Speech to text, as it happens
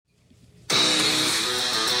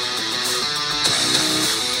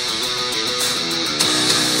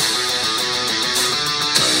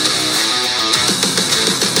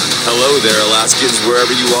there, Alaskans,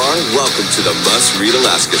 wherever you are. Welcome to the Must Read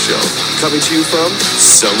Alaska Show. Coming to you from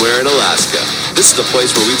somewhere in Alaska. This is the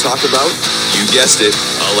place where we talk about, you guessed it,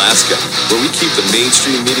 Alaska. Where we keep the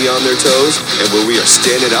mainstream media on their toes and where we are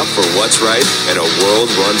standing up for what's right in a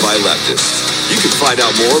world run by leftists. You can find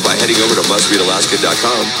out more by heading over to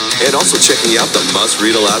mustreadalaska.com and also checking out the Must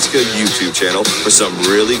Read Alaska YouTube channel for some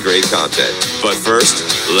really great content. But first,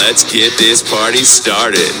 let's get this party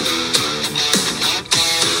started.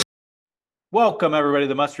 Welcome, everybody, to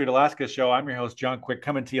the Must Read Alaska Show. I'm your host, John Quick,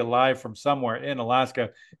 coming to you live from somewhere in Alaska.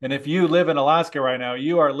 And if you live in Alaska right now,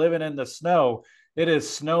 you are living in the snow. It is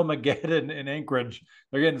Snowmageddon in Anchorage.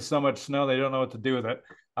 They're getting so much snow, they don't know what to do with it.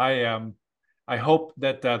 I hope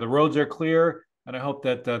that the roads are clear, and I hope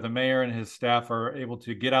that the mayor and his staff are able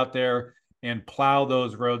to get out there and plow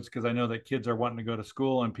those roads, because I know that kids are wanting to go to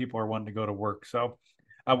school and people are wanting to go to work. So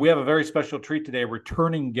we have a very special treat today,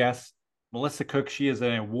 returning guest, Melissa Cook. She is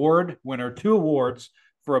an award winner, 2 awards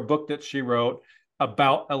for a book that she wrote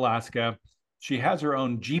about Alaska. She has her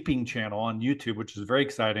own Jeeping channel on YouTube, which is very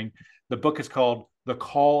exciting. The book is called The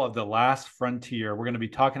Call of the Last Frontier. We're going to be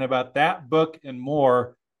talking about that book and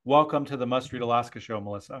more. Welcome to the Must Read Alaska Show,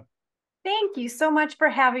 Melissa. Thank you so much for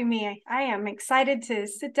having me. I am excited to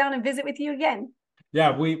sit down and visit with you again.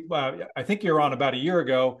 Yeah, I think you were on about a year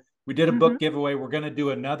ago. We did a book giveaway. We're going to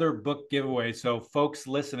do another book giveaway. So folks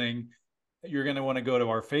listening, you're going to want to go to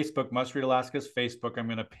our Facebook, Must Read Alaska's Facebook. I'm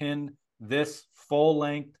going to pin this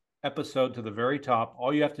full-length episode to the very top.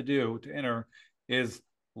 All you have to do to enter is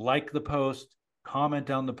like the post, comment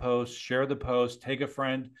on the post, share the post, take a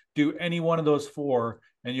friend, do any one of those 4,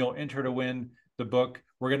 and you'll enter to win the book.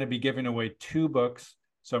 We're going to be giving away 2 books.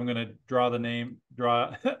 So I'm going to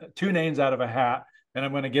draw 2 names out of a hat, and I'm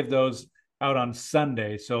going to give those out on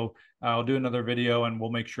Sunday. So I'll do another video and we'll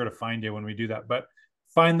make sure to find you when we do that. But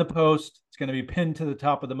find the post. It's going to be pinned to the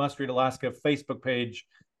top of the Must Read Alaska Facebook page.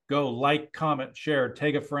 Go like, comment, share,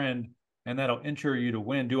 take a friend, and that'll enter you to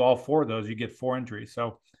win. Do all 4 of those. You get 4 entries.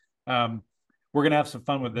 So we're going to have some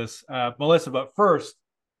fun with this. Melissa, but first,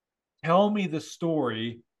 tell me the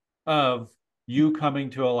story of you coming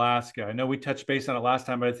to Alaska. I know we touched base on it last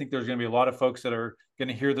time, but I think there's going to be a lot of folks that are going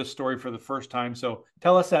to hear this story for the first time. So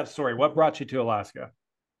tell us that story. What brought you to Alaska?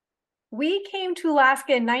 We came to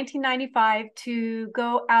Alaska in 1995 to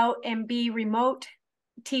go out and be remote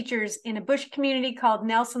teachers in a bush community called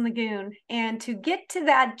Nelson Lagoon. And to get to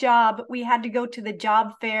that job, we had to go to the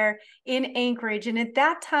job fair in Anchorage. And at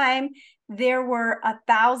that time, there were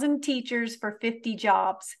 1,000 teachers for 50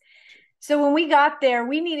 jobs. So when we got there,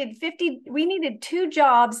 we needed 2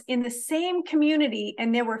 jobs in the same community,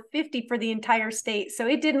 and there were 50 for the entire state. So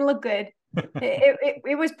it didn't look good.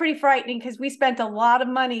 It was pretty frightening because we spent a lot of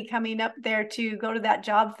money coming up there to go to that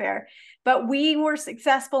job fair. But we were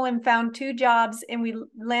successful and found 2 jobs, and we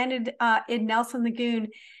landed in Nelson Lagoon.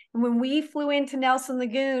 And when we flew into Nelson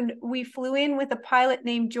Lagoon, we flew in with a pilot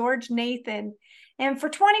named George Nathan. And for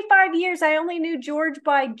 25 years, I only knew George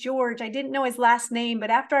by George. I didn't know his last name.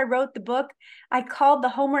 But after I wrote the book, I called the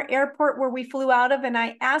Homer Airport where we flew out of, and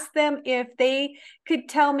I asked them if they could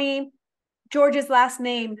tell me George's last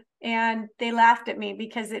name. And they laughed at me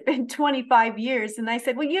because it'd been 25 years. And I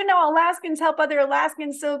said, well, Alaskans help other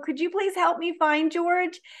Alaskans. So could you please help me find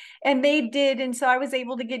George? And they did. And so I was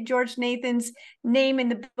able to get George Nathan's name in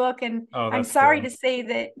the book. And I'm sorry to say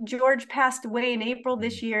that George passed away in April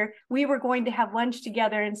this year. We were going to have lunch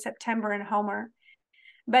together in September in Homer.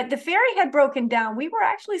 But the ferry had broken down. We were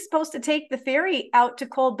actually supposed to take the ferry out to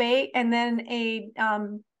Cold Bay and then a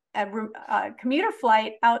commuter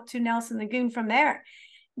flight out to Nelson Lagoon from there.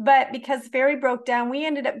 But because the ferry broke down, we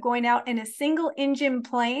ended up going out in a single engine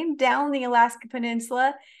plane down the Alaska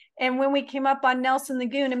Peninsula. And when we came up on Nelson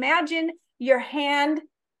Lagoon, imagine your hand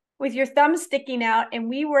with your thumb sticking out, and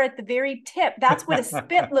we were at the very tip. That's what a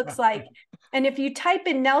spit looks like. And if you type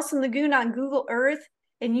in Nelson Lagoon on Google Earth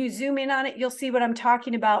and you zoom in on it, you'll see what I'm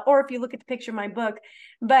talking about. Or if you look at the picture of my book.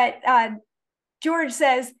 But George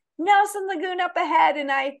says, Nelson Lagoon up ahead. And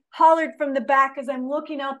I hollered from the back as I'm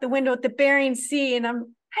looking out the window at the Bering Sea, and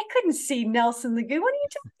I couldn't see Nelson Lagoon. What are you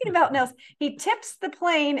talking about, Nelson? He tips the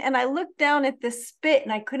plane, and I looked down at the spit,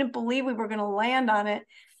 and I couldn't believe we were going to land on it.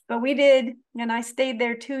 But we did, and I stayed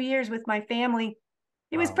there 2 years with my family.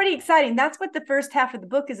 It was pretty exciting. That's what the first half of the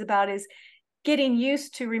book is about, is getting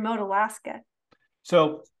used to remote Alaska.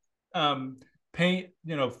 So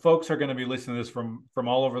folks are going to be listening to this from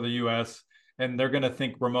all over the U.S., and they're going to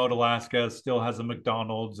think remote Alaska still has a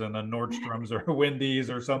McDonald's and a Nordstrom's or a Wendy's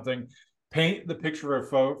or something. Paint the picture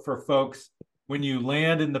for folks when you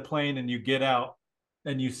land in the plane and you get out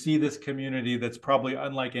and you see this community that's probably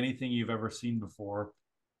unlike anything you've ever seen before.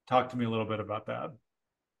 Talk to me a little bit about that.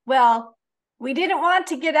 Well, we didn't want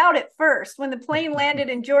to get out at first. When the plane landed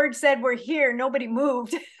and George said, "We're here," nobody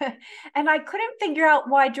moved. And I couldn't figure out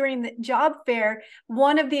why during the job fair,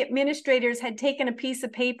 one of the administrators had taken a piece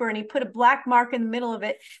of paper and he put a black mark in the middle of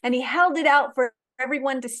it and he held it out for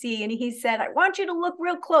everyone to see. And he said, "I want you to look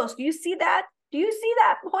real close. Do you see that? Do you see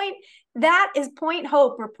that point? That is Point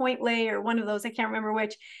Hope or Point Lay or one of those. I can't remember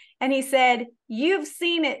which." And he said, "You've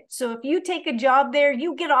seen it. So if you take a job there,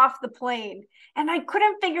 you get off the plane." And I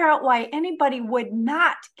couldn't figure out why anybody would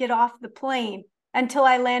not get off the plane until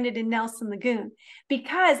I landed in Nelson Lagoon,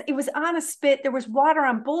 because it was on a spit. There was water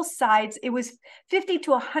on both sides. It was 50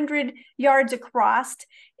 to 100 yards across,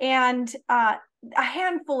 and a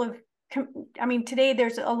handful of, I mean, today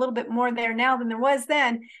there's a little bit more there now than there was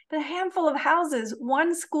then, but a handful of houses,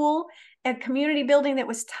 one school, a community building that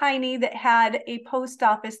was tiny that had a post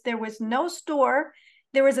office. There was no store.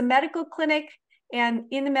 There was a medical clinic, and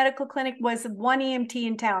in the medical clinic was one EMT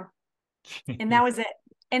in town, and that was it.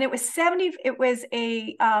 And it was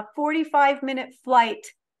a 45-minute flight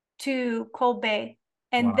to Cold Bay.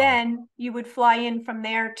 And Wow. then you would fly in from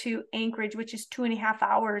there to Anchorage, which is 2.5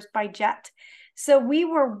 hours by jet. So we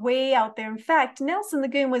were way out there. In fact, Nelson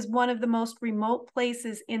Lagoon was one of the most remote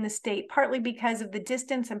places in the state, partly because of the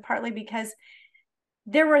distance and partly because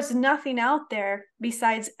there was nothing out there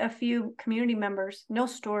besides a few community members, no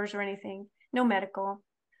stores or anything, no medical,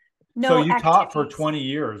 no So you taught for activities. 20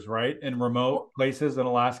 years, right? In remote places in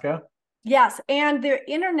Alaska? Yes. And the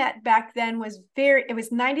internet back then was it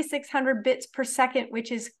was 9,600 bits per second,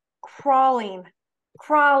 which is crawling.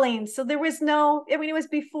 So there was it was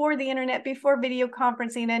before the internet, before video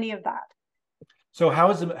conferencing, any of that. So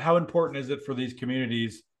how important is it for these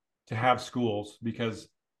communities to have schools? Because,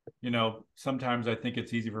 sometimes I think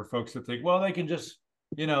it's easy for folks to think, well, they can just,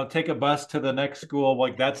 take a bus to the next school.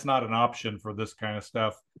 Like that's not an option for this kind of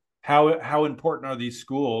stuff. How important are these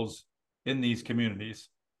schools in these communities?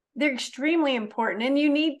 They're extremely important, and you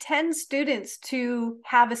need 10 students to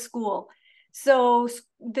have a school. So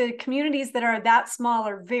the communities that are that small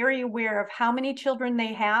are very aware of how many children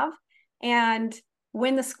they have and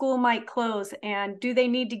when the school might close, and do they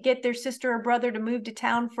need to get their sister or brother to move to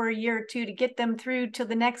town for a year or two to get them through till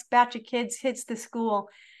the next batch of kids hits the school.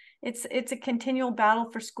 It's a continual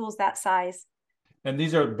battle for schools that size. And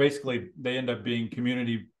these are basically, they end up being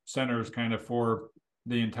community centers kind of for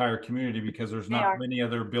the entire community, because there's not many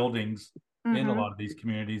other buildings in a lot of these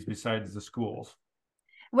communities besides the schools.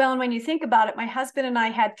 Well, and when you think about it, my husband and I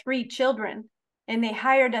had 3 children, and they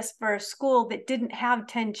hired us for a school that didn't have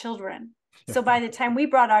 10 children. So by the time we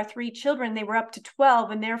brought our 3 children, they were up to 12,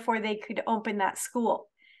 and therefore they could open that school.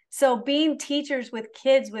 So being teachers with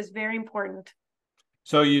kids was very important.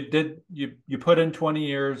 So you put in 20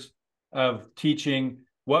 years of teaching.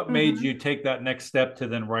 What made you take that next step to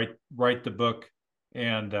then write the book?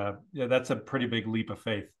 And that's a pretty big leap of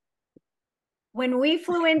faith. When we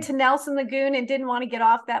flew into Nelson Lagoon and didn't want to get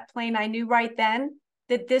off that plane, I knew right then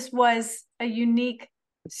that this was a unique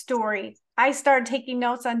story. I started taking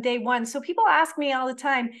notes on day one. So people ask me all the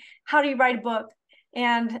time, how do you write a book?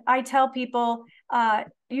 And I tell people,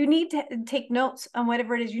 you need to take notes on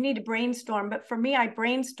whatever it is. You need to brainstorm. But for me, I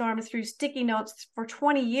brainstormed through sticky notes for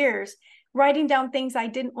 20 years, writing down things I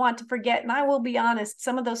didn't want to forget. And I will be honest,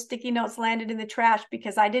 some of those sticky notes landed in the trash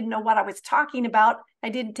because I didn't know what I was talking about. I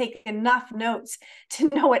didn't take enough notes to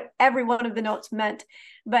know what every one of the notes meant.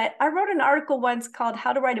 But I wrote an article once called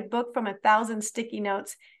How to Write a Book from 1,000 Sticky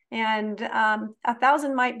Notes. And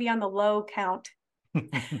 1,000 might be on the low count.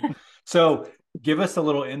 So give us a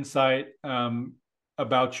little insight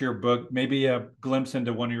about your book, maybe a glimpse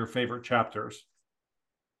into one of your favorite chapters.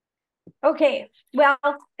 Okay, well,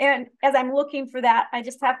 and as I'm looking for that, I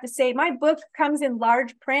just have to say my book comes in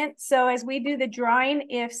large print. So as we do the drawing,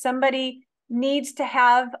 if somebody needs to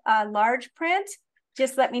have a large print,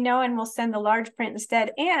 just let me know and we'll send the large print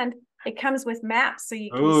instead. And it comes with maps so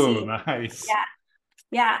you can see. Nice.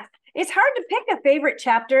 Yeah. It's hard to pick a favorite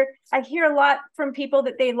chapter. I hear a lot from people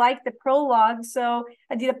that they like the prologue. So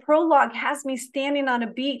the prologue has me standing on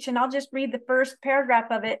a beach, and I'll just read the first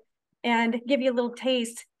paragraph of it and give you a little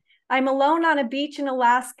taste. I'm alone on a beach in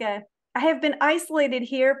Alaska. I have been isolated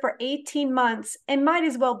here for 18 months and might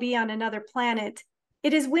as well be on another planet.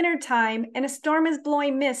 It is wintertime, and a storm is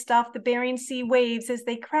blowing mist off the Bering Sea waves as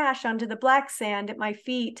they crash onto the black sand at my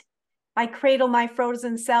feet. I cradle my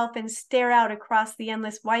frozen self and stare out across the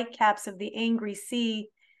endless whitecaps of the angry sea.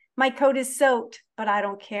 My coat is soaked, but I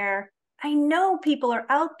don't care. I know people are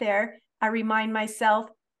out there, I remind myself,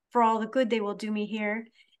 for all the good they will do me here.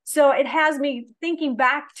 So it has me thinking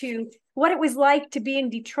back to what it was like to be in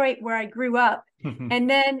Detroit, where I grew up. And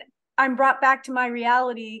then I'm brought back to my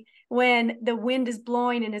reality when the wind is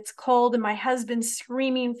blowing and it's cold and my husband's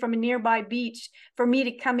screaming from a nearby beach for me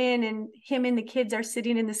to come in, and him and the kids are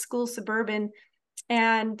sitting in the school Suburban.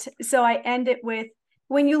 And so I end it with,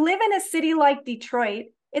 when you live in a city like Detroit,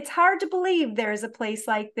 it's hard to believe there is a place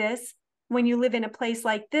like this. When you live in a place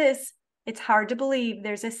like this, it's hard to believe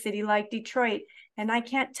there's a city like Detroit. And I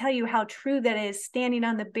can't tell you how true that is, standing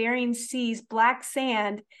on the Bering Sea's black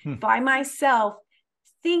sand by myself,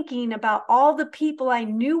 thinking about all the people I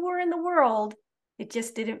knew were in the world. It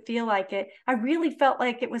just didn't feel like it. I really felt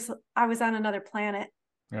like I was on another planet.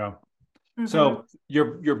 Yeah. So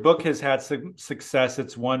your book has had some success.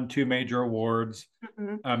 It's won 2 major awards.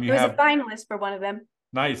 It was a finalist for one of them.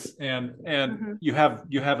 Nice. And you have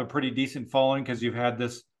a pretty decent following, because you've had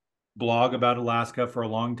this blog about Alaska for a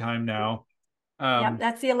long time now. Yeah,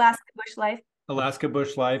 that's the Alaska Bush Life. Alaska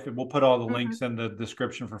Bush Life, and we'll put all the links in the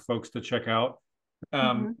description for folks to check out.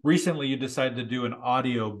 Recently, you decided to do an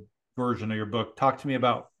audio version of your book. Talk to me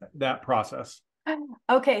about that process.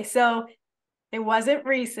 Okay, so it wasn't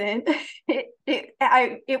recent.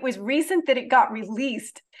 It was recent that it got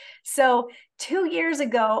released. So 2 years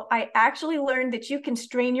ago, I actually learned that you can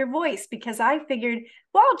strain your voice, because I figured,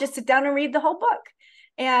 well, I'll just sit down and read the whole book.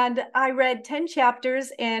 And I read 10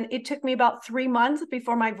 chapters, and it took me about 3 months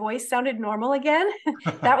before my voice sounded normal again.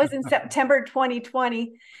 That was in September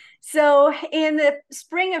 2020. So in the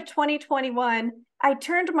spring of 2021, I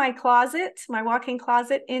turned my walk-in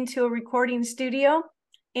closet, into a recording studio.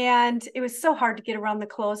 And it was so hard to get around the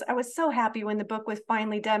clothes. I was so happy when the book was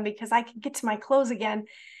finally done, because I could get to my clothes again.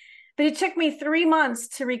 But it took me 3 months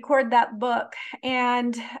to record that book.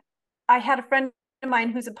 And I had a friend of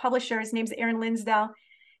mine who's a publisher. His name's Aaron Linsdell.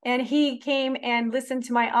 And he came and listened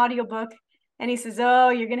to my audiobook. And he says, oh,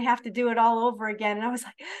 you're going to have to do it all over again. And I was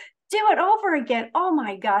like, do it over again? Oh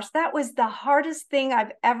my gosh, that was the hardest thing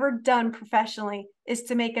I've ever done professionally, is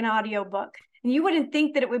to make an audiobook. And you wouldn't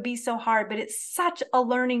think that it would be so hard, but it's such a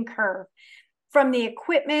learning curve, from the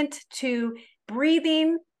equipment to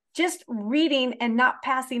breathing, just reading and not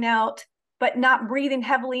passing out, but not breathing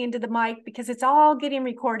heavily into the mic, because it's all getting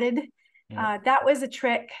recorded. Yeah. That was a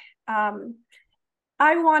trick.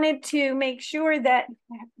 I wanted to make sure that,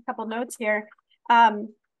 I have a couple notes here,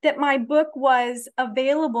 that my book was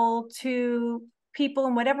available to people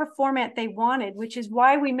in whatever format they wanted, which is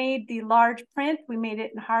why we made the large print. We made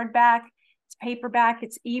it in hardback, it's paperback,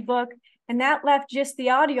 it's ebook, and that left just the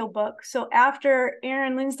audiobook. So after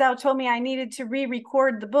Aaron Linsdell told me I needed to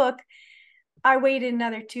re-record the book, I waited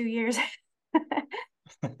another 2 years.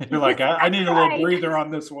 You're like, I need a little breather on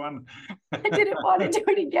this one. I didn't want to do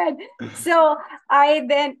it again. So I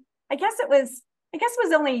guess it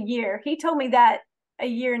was only a year. He told me that a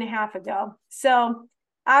year and a half ago. So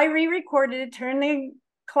I re-recorded it, turned the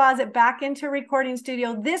closet back into a recording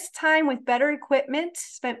studio, this time with better equipment,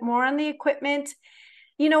 spent more on the equipment.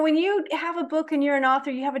 You know, when you have a book and you're an author,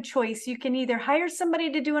 you have a choice. You can either hire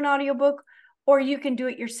somebody to do an audiobook, or you can do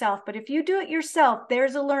it yourself. But if you do it yourself,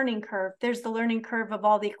 there's a learning curve. There's the learning curve of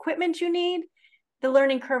all the equipment you need, the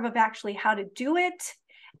learning curve of actually how to do it.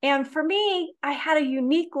 And for me, I had a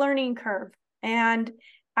unique learning curve. And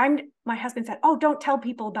my husband said, oh, don't tell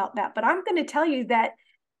people about that. But I'm going to tell you that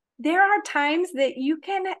there are times that you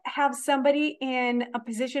can have somebody in a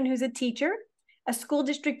position who's a teacher, a school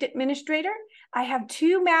district administrator. I have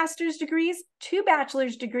 2 master's degrees, 2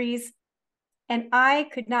 bachelor's degrees, and I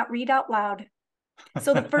could not read out loud.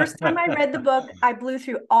 So the first time I read the book, I blew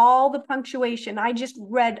through all the punctuation. I just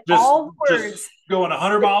read all the words. Just going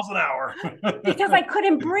 100 miles an hour. Because I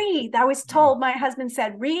couldn't breathe. I was told, my husband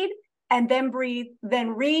said, read and then breathe,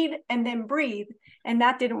 then read and then breathe. And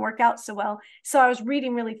that didn't work out so well. So I was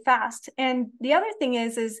reading really fast. And the other thing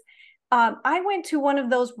is I went to one of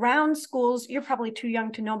those round schools. You're probably too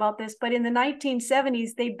young to know about this, but in the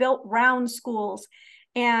 1970s, they built round schools.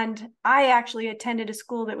 And I actually attended a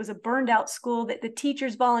school that was a burned out school that the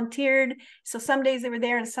teachers volunteered. So some days they were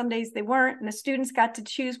there and some days they weren't. And the students got to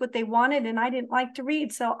choose what they wanted. And I didn't like to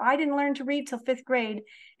read. So I didn't learn to read till 5th grade.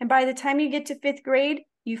 And by the time you get to 5th grade,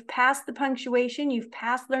 you've passed the punctuation, you've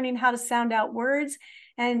passed learning how to sound out words.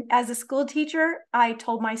 And as a school teacher, I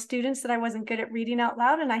told my students that I wasn't good at reading out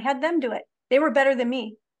loud, and I had them do it. They were better than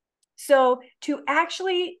me. So to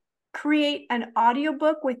actually create an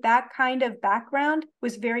audiobook with that kind of background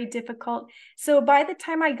was very difficult. So by the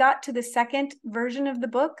time I got to the second version of the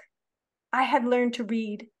book, I had learned to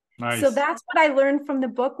read. Nice. So that's what I learned from the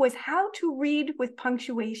book, was how to read with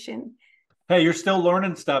punctuation. Hey, you're still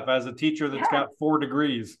learning stuff as a teacher that's got 4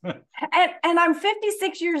 degrees. and I'm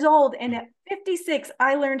 56 years old. And at 56,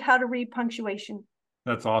 I learned how to read punctuation.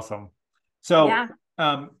 That's awesome. So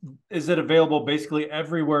Is it available basically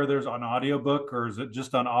everywhere there's an audiobook, or is it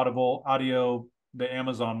just on Audible audio, the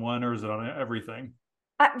Amazon one, or is it on everything?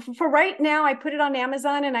 For right now, I put it on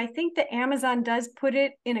Amazon, and I think that Amazon does put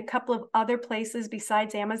it in a couple of other places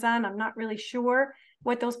besides Amazon. I'm not really sure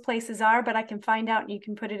what those places are, but I can find out and you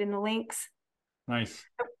can put it in the links. Nice.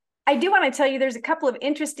 I do want to tell you there's a couple of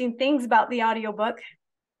interesting things about the audiobook.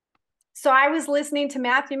 So I was listening to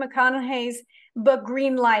Matthew McConaughey's book,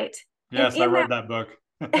 Green Light. Yes, I read that book.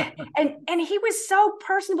 and he was so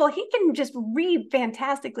personable. He can just read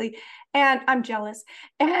fantastically. And I'm jealous.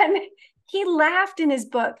 And he laughed in his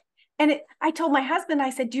book. And I told my husband, I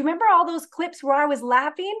said, do you remember all those clips where I was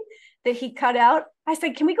laughing that he cut out? I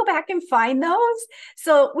said, can we go back and find those?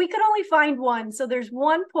 So we could only find one. So there's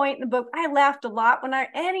one point in the book. I laughed a lot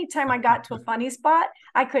anytime I got to a funny spot,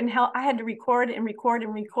 I couldn't help. I had to record and record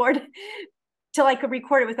and record till I could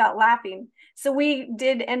record it without laughing. So we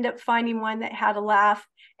did end up finding one that had a laugh.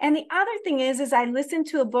 And the other thing is I listened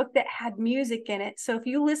to a book that had music in it. So if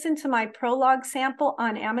you listen to my prologue sample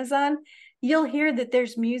on Amazon, you'll hear that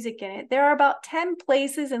there's music in it. There are about 10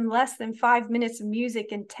 places and less than 5 minutes of music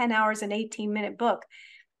in 10 hours and 18-minute book.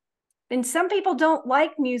 And some people don't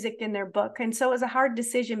like music in their book. And so it was a hard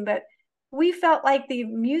decision, but we felt like the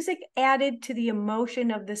music added to the emotion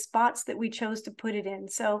of the spots that we chose to put it in.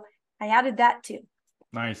 So I added that too.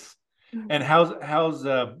 Nice. And how's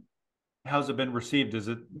it been received?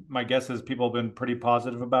 My guess is people have been pretty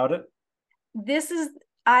positive about it.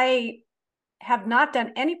 I have not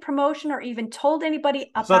done any promotion or even told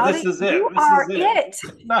anybody about it. So this is it. You are it.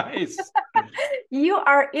 Nice. You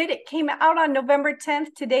are it. It came out on November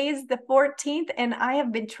 10th. Today is the 14th, and I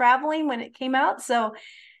have been traveling when it came out, so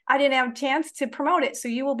I didn't have a chance to promote it. So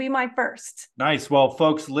you will be my first. Nice. Well,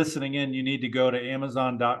 folks listening in, you need to go to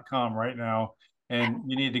Amazon.com right now, and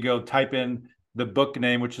you need to go type in the book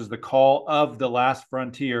name, which is The Call of the Last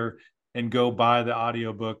Frontier, and go buy the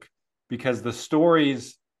audiobook, because the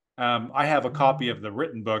stories, I have a copy of the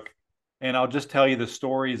written book, and I'll just tell you the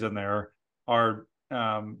stories in there are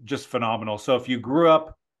just phenomenal. So if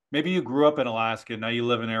maybe you grew up in Alaska, now you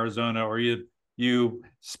live in Arizona, or you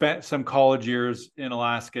spent some college years in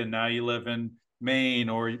Alaska, and now you live in Maine,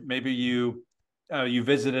 or maybe you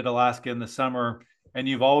visited Alaska in the summer and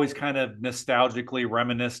you've always kind of nostalgically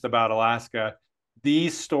reminisced about Alaska.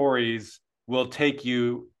 These stories will take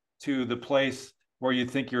you to the place where you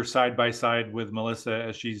think you're side by side with Melissa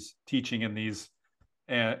as she's teaching in these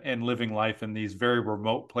and living life in these very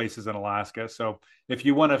remote places in Alaska. So if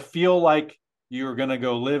you want to feel like you're going to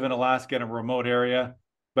go live in Alaska in a remote area,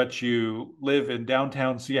 but you live in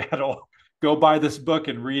downtown Seattle, go buy this book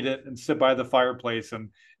and read it and sit by the fireplace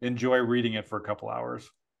and enjoy reading it for a couple hours.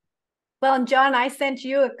 Well, and John, I sent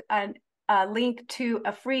you a link to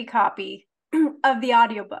a free copy of the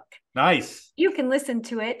audiobook. Nice. You can listen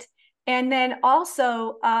to it. And then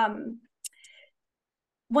also,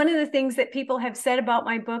 one of the things that people have said about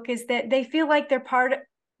my book is that they feel like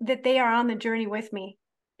that they are on the journey with me.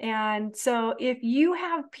 And so if you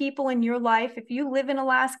have people in your life, if you live in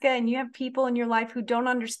Alaska and you have people in your life who don't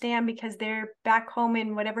understand because they're back home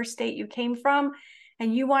in whatever state you came from,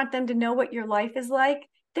 and you want them to know what your life is like,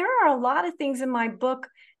 there are a lot of things in my book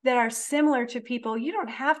that are similar to people. You don't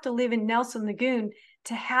have to live in Nelson Lagoon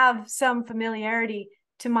to have some familiarity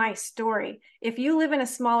to my story. If you live in a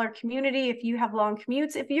smaller community, if you have long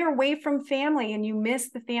commutes, if you're away from family and you miss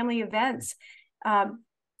the family events,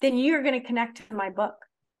 then you're going to connect to my book.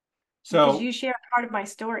 So, because you share part of my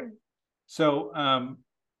story. So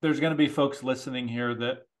there's going to be folks listening here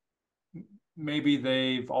that maybe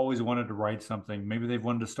they've always wanted to write something. Maybe they've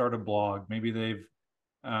wanted to start a blog. Maybe they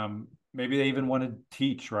even want to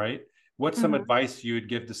teach, right? What's some advice you would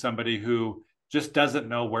give to somebody who just doesn't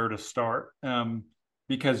know where to start?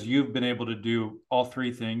 Because you've been able to do all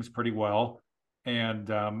three things pretty well. And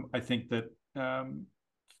I think that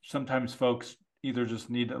sometimes folks either just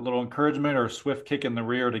need a little encouragement or a swift kick in the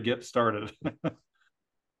rear to get started.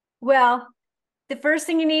 Well, the first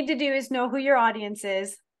thing you need to do is know who your audience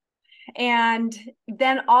is. And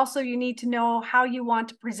then also you need to know how you want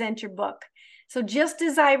to present your book. So just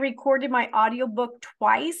as I recorded my audiobook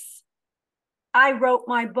twice, I wrote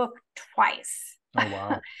my book twice. Oh,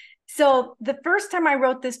 wow. So the first time I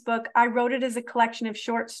wrote this book, I wrote it as a collection of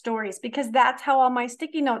short stories because that's how all my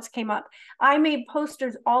sticky notes came up. I made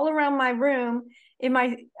posters all around my room.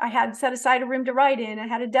 I had set aside a room to write in. I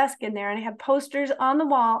had a desk in there and I had posters on the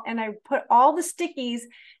wall, and I put all the stickies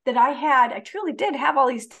that I had. I truly did have all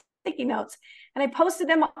these sticky notes, and I posted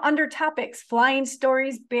them under topics: flying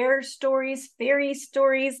stories, bear stories, fairy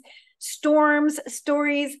stories, storms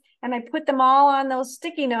stories. And I put them all on those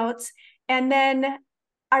sticky notes. And then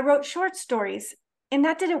I wrote short stories And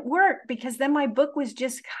that didn't work, because then my book was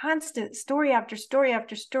just constant story after story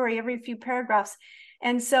after story, every few paragraphs.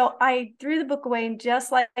 And so I threw the book away, and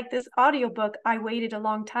just like this audiobook, I waited a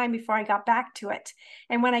long time before I got back to it.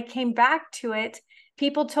 And when I came back to it,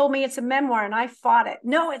 people told me it's a memoir, and I fought it.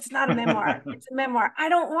 No, it's not a memoir. It's a memoir. I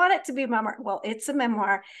don't want it to be a memoir. Well, it's a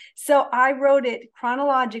memoir. So I wrote it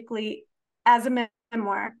chronologically as a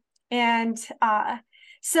memoir. And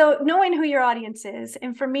so knowing who your audience is,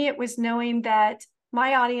 and for me, it was knowing that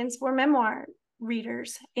my audience were memoir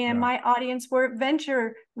readers, and my audience were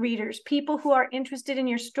adventure readers, people who are interested in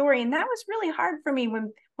your story. And that was really hard for me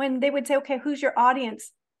when they would say, okay, who's your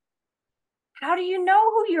audience? How do you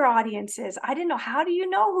know who your audience is? I didn't know. How do you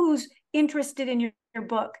know who's interested in your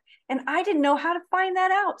book? And I didn't know how to find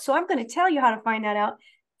that out. So I'm going to tell you how to find that out.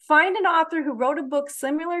 Find an author who wrote a book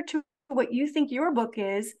similar to what you think your book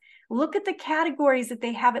is. Look at the categories that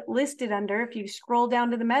they have it listed under. If you scroll down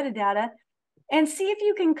to the metadata, and see if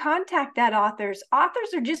you can contact that authors.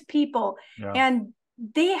 Authors are just people, and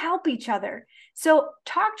they help each other. So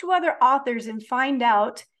talk to other authors and find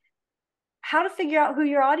out how to figure out who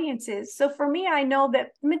your audience is. So for me, I know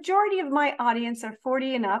that the majority of my audience are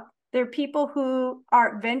 40 and up. They're people who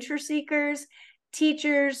are adventure seekers,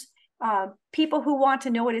 teachers, people who want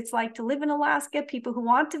to know what it's like to live in Alaska, people who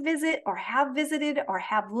want to visit or have visited or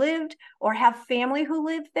have lived or have family who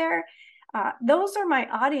live there. Those are my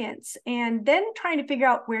audience. And then trying to figure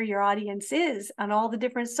out where your audience is on all the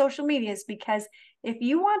different social medias, because if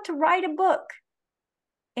you want to write a book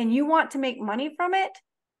and you want to make money from it,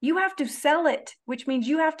 you have to sell it, which means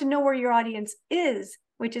you have to know where your audience is,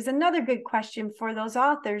 which is another good question for those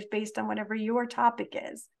authors based on whatever your topic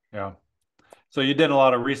is. Yeah. So you did a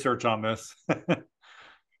lot of research on this.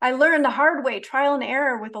 I learned the hard way, trial and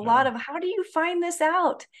error, with a lot of how do you find this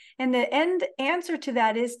out? And the end answer to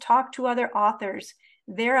that is talk to other authors.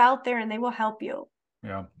 They're out there and they will help you.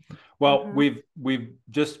 Yeah. Well, we've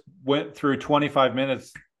just went through 25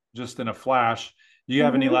 minutes just in a flash. Do you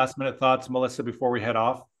have any last minute thoughts, Melissa, before we head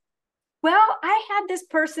off? Well, I had this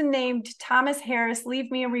person named Thomas Harris leave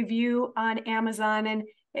me a review on Amazon, and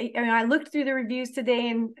I looked through the reviews today,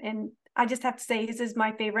 and I just have to say his is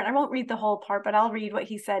my favorite. I won't read the whole part, but I'll read what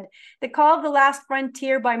he said. The Call of the Last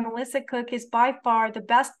Frontier by Melissa Cook is by far the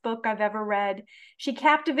best book I've ever read. She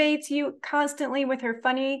captivates you constantly with her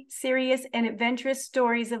funny, serious, and adventurous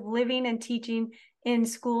stories of living and teaching in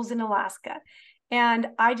schools in Alaska. And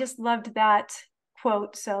I just loved that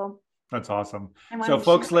quote. So that's awesome. So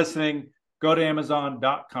folks listening, go to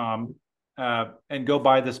Amazon.com and go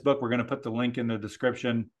buy this book. We're going to put the link in the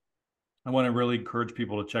description. I want to really encourage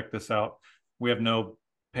people to check this out. We have no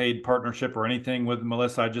paid partnership or anything with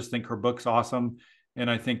Melissa. I just think her book's awesome.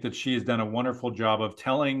 And I think that she has done a wonderful job of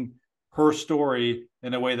telling her story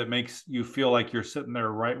in a way that makes you feel like you're sitting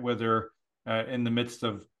there right with her in the midst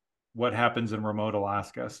of what happens in remote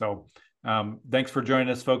Alaska. So thanks for joining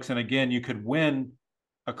us, folks. And again, you could win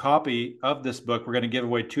a copy of this book. We're going to give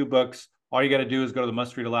away 2 books. All you got to do is go to the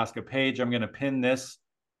Must Read Alaska page. I'm going to pin this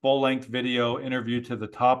full-length video interview to the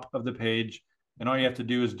top of the page. And all you have to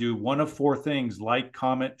do is do one of 4 things: like,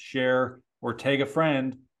 comment, share, or tag a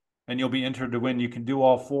friend, and you'll be entered to win. You can do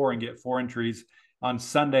all 4 and get 4 entries. On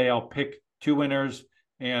Sunday, I'll pick 2 winners.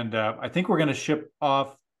 And I think we're going to ship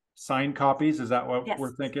off signed copies. Is that what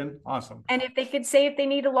we're thinking? Awesome. And if they could say if they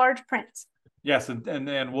need a large print. Yes,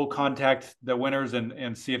 and we'll contact the winners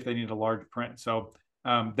and see if they need a large print. So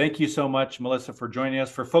thank you so much, Melissa, for joining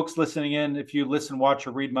us. For folks listening in, if you listen, watch,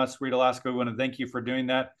 or read Must Read Alaska, we want to thank you for doing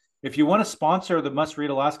that. If you want to sponsor the Must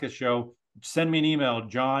Read Alaska show, send me an email,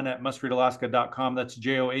 john@mustreadalaska.com. That's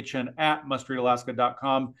JOHN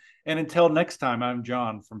 @mustreadalaska.com. And until next time, I'm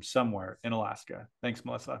John from somewhere in Alaska. Thanks,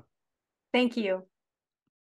 Melissa. Thank you.